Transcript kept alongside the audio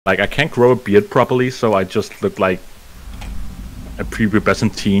Like, I can't grow a beard properly, so I just look like a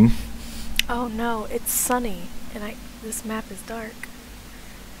prepubescent teen. Oh no, it's sunny, and this map is dark.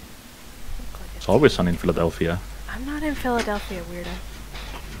 It's always sunny in Philadelphia. I'm not in Philadelphia, weirdo.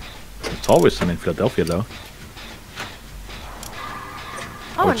 It's always sunny in Philadelphia, though.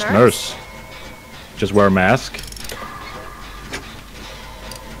 Oh, it's nurse. Just wear a mask.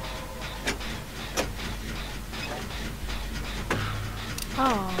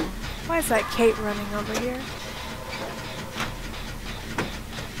 Oh, why is that Kate running over here?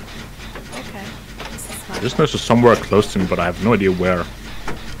 Okay, this is fine. This nurse is somewhere close to me, but I have no idea where.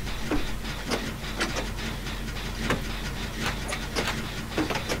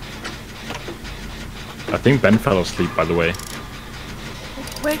 I think Ben fell asleep, by the way.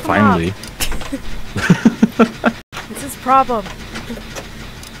 Wake him Finally. up. It's his problem.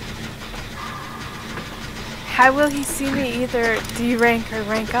 How will he see me either D-rank or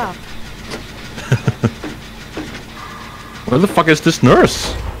rank up? Where the fuck is this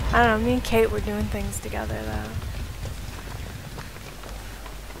nurse? I don't know, me and Kate were doing things together though.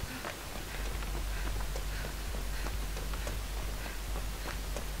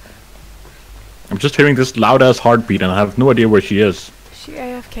 I'm just hearing this loud ass heartbeat and I have no idea where she is. Is she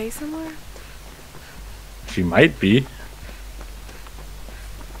AFK somewhere? She might be.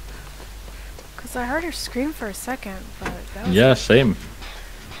 Cause I heard her scream for a second, but that was Yeah, same.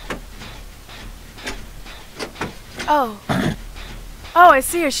 Oh. Oh, I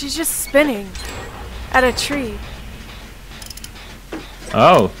see her. She's just spinning at a tree.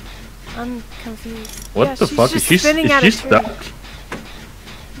 Oh. I'm confused. What yeah, the fuck? Is she stuck?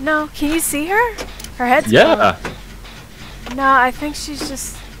 No, can you see her? Her head's Yeah. gone. No, I think she's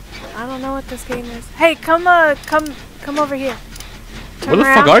just. I don't know what this game is. Hey, come over here. Where the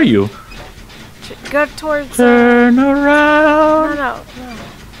fuck are you? Go towards. Turn around. No.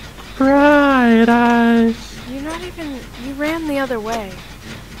 Bright eyes. You're not even. You ran the other way.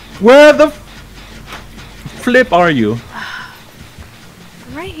 Where the flip are you?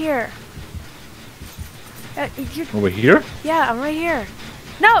 I'm right here. Over here? Yeah, I'm right here.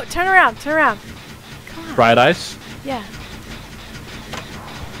 No, turn around. Turn around. Come on. Bright eyes. Yeah.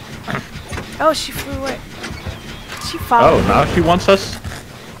 Oh, she flew away. She followed. Oh, now she wants us?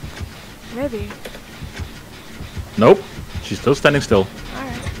 Maybe. Nope. She's still standing still.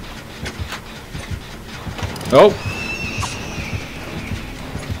 Alright. Oh.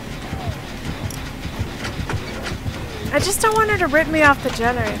 I just don't want her to rip me off the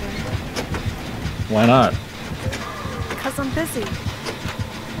generator. Why not? Because I'm busy.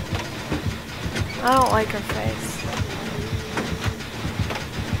 I don't like her face.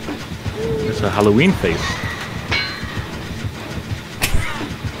 It's a Halloween face.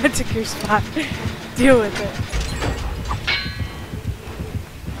 I took your spot. Deal with it.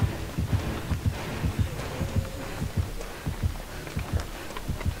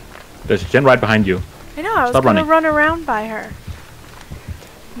 There's a gen right behind you. I know, I was Stop gonna running. run around by her.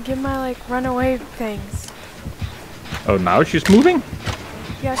 And give my, like, runaway things. Oh, now she's moving?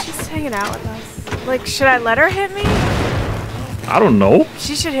 Yeah, she's hanging out with us. Like, should I let her hit me? I don't know.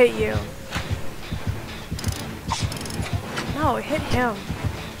 She should hit you. No, hit him.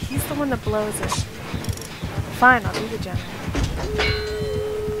 He's the one that blows it. Fine, I'll do the generator.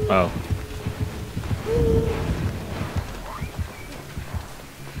 Oh.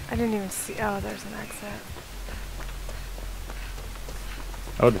 I didn't even see. Oh, there's an exit.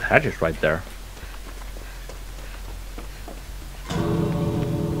 Oh, the hatch is right there.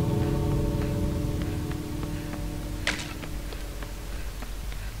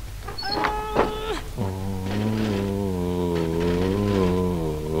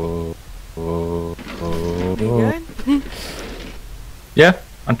 You good? Yeah,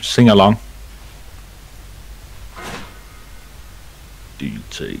 I'm just singing along. Do you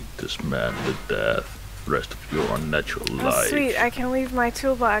take this man to death? The rest of your unnatural Oh, life. sweet. I can leave my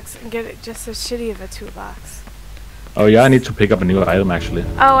toolbox and get it just as shitty of a toolbox. Oh yeah, I need to pick up a new item actually.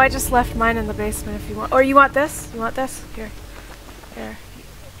 Oh, I just left mine in the basement if you want. Or you want this? You want this? Here. Here.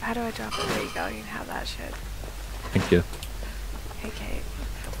 How do I drop it? There you go. You can have that shit. Thank you. Hey, Kate.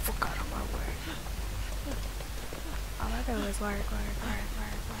 Get the fuck out of my way. All I do is work.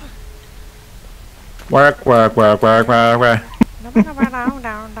 Work.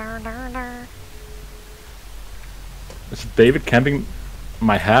 Is David camping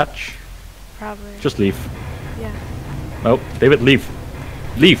my hatch? Probably. Just leave. Yeah. Nope. David, leave.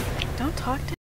 Leave. Don't talk to